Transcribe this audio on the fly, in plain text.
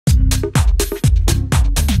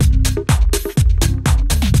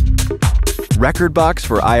Rekordbox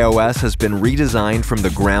for iOS has been redesigned from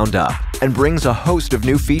the ground up and brings a host of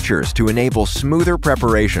new features to enable smoother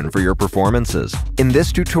preparation for your performances. In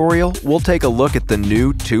this tutorial, we'll take a look at the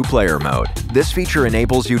new 2-player mode. This feature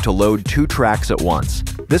enables you to load 2 tracks at once.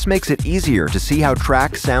 This makes it easier to see how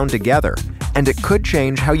tracks sound together, and it could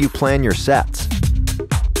change how you plan your sets.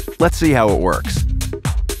 Let's see how it works.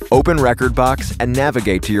 Open Rekordbox and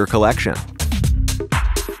navigate to your collection.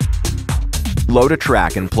 Load a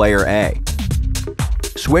track in Player A.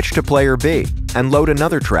 Switch to Player B and load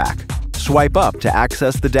another track. Swipe up to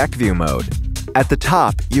access the deck view mode. At the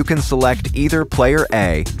top, you can select either Player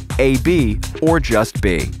A, AB, or just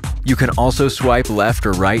B. You can also swipe left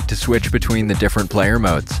or right to switch between the different player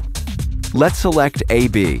modes. Let's select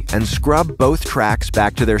AB and scrub both tracks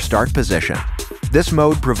back to their start position. This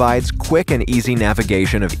mode provides quick and easy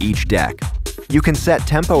navigation of each deck. You can set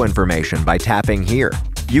tempo information by tapping here.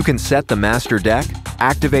 You can set the master deck,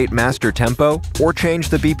 activate master tempo, or change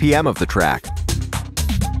the BPM of the track.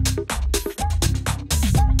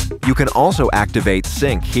 You can also activate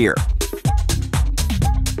sync here.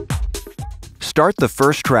 Start the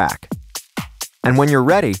first track, and when you're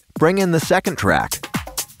ready, bring in the second track.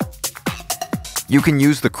 You can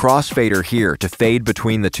use the crossfader here to fade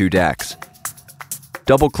between the 2 decks.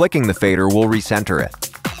 Double-clicking the fader will recenter it.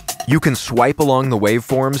 You can swipe along the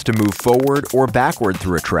waveforms to move forward or backward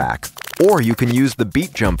through a track, or you can use the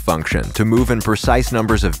beat jump function to move in precise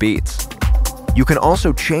numbers of beats. You can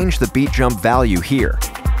also change the beat jump value here.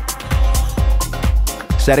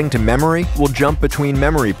 Setting to memory will jump between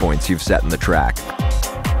memory points you've set in the track.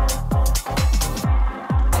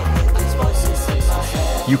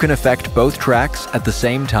 You can affect both tracks at the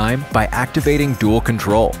same time by activating dual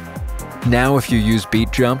control. Now if you use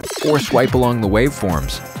beat jump or swipe along the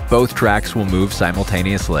waveforms, both tracks will move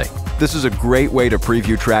simultaneously. This is a great way to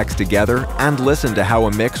preview tracks together and listen to how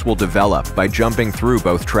a mix will develop by jumping through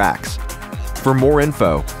both tracks. For more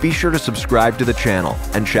info, be sure to subscribe to the channel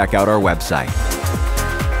and check out our website.